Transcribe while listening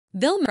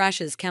Bill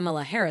trashes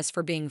Kamala Harris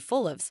for being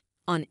full of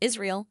on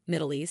Israel,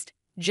 Middle East.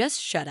 Just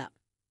shut up.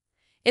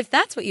 If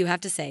that's what you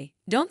have to say,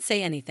 don't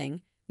say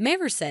anything,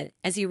 Maher said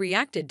as he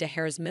reacted to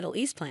Harris' Middle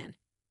East plan.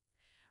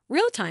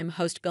 Real-time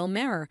host Bill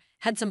Maher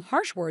had some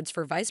harsh words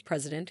for Vice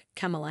President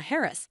Kamala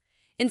Harris,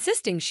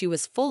 insisting she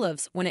was full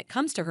of when it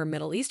comes to her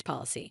Middle East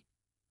policy.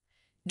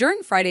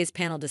 During Friday's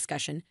panel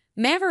discussion,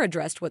 Maher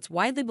addressed what's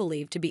widely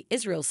believed to be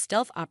Israel's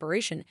stealth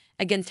operation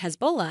against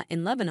Hezbollah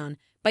in Lebanon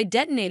by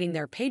detonating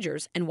their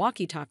pagers and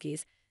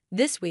walkie-talkies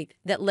this week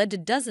that led to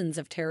dozens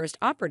of terrorist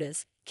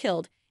operatives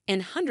killed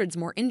and hundreds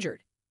more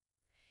injured.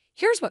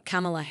 Here's what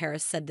Kamala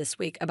Harris said this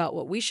week about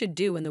what we should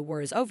do when the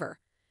war is over.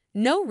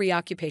 No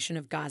reoccupation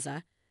of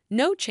Gaza,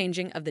 no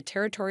changing of the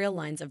territorial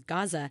lines of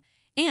Gaza,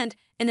 and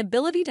an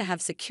ability to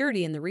have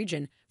security in the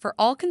region for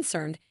all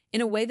concerned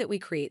in a way that we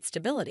create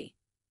stability.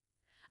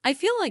 I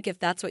feel like if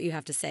that's what you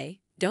have to say,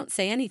 don't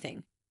say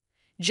anything.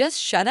 Just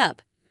shut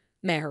up,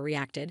 Maher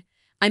reacted.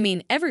 I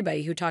mean,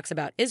 everybody who talks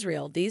about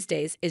Israel these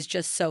days is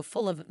just so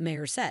full of,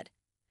 Maher said.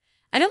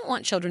 I don't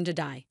want children to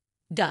die.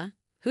 Duh,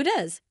 who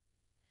does?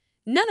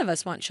 None of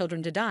us want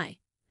children to die.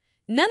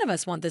 None of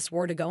us want this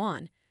war to go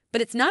on,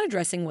 but it's not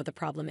addressing what the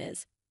problem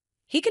is.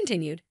 He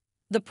continued,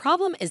 the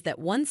problem is that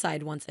one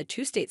side wants a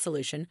two-state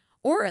solution,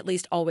 or at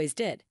least always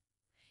did.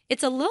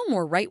 It's a little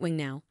more right-wing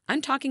now,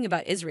 I'm talking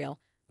about Israel,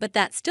 but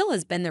that still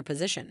has been their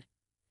position.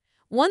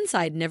 One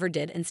side never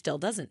did and still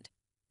doesn't.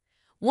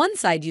 One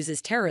side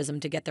uses terrorism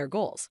to get their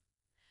goals.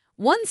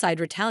 One side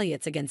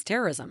retaliates against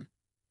terrorism.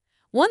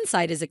 One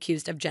side is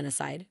accused of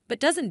genocide, but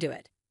doesn't do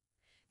it.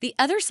 The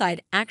other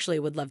side actually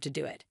would love to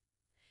do it.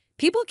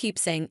 People keep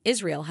saying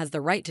Israel has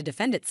the right to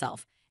defend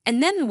itself,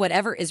 and then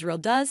whatever Israel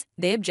does,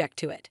 they object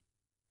to it.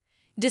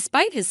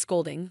 Despite his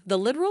scolding, the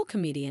liberal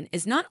comedian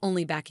is not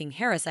only backing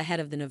Harris ahead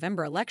of the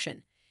November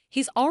election,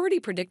 he's already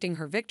predicting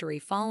her victory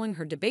following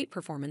her debate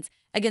performance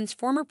against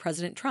former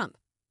President Trump.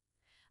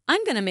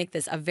 I'm going to make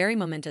this a very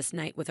momentous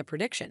night with a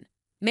prediction,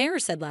 Maher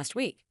said last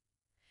week.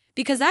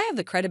 Because I have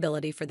the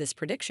credibility for this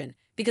prediction,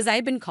 because I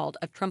have been called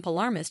a Trump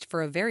alarmist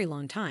for a very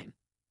long time.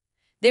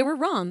 They were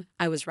wrong,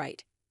 I was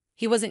right.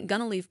 He wasn't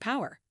gonna leave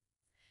power.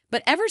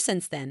 But ever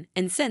since then,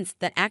 and since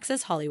that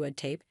Access Hollywood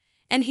tape,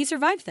 and he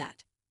survived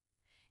that.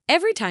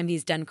 Every time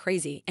he's done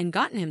crazy and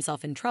gotten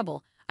himself in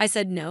trouble, I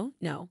said, no,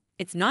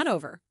 it's not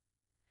over.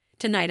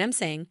 Tonight I'm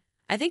saying,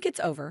 I think it's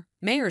over,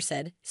 Maher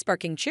said,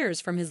 sparking cheers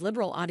from his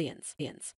liberal audience.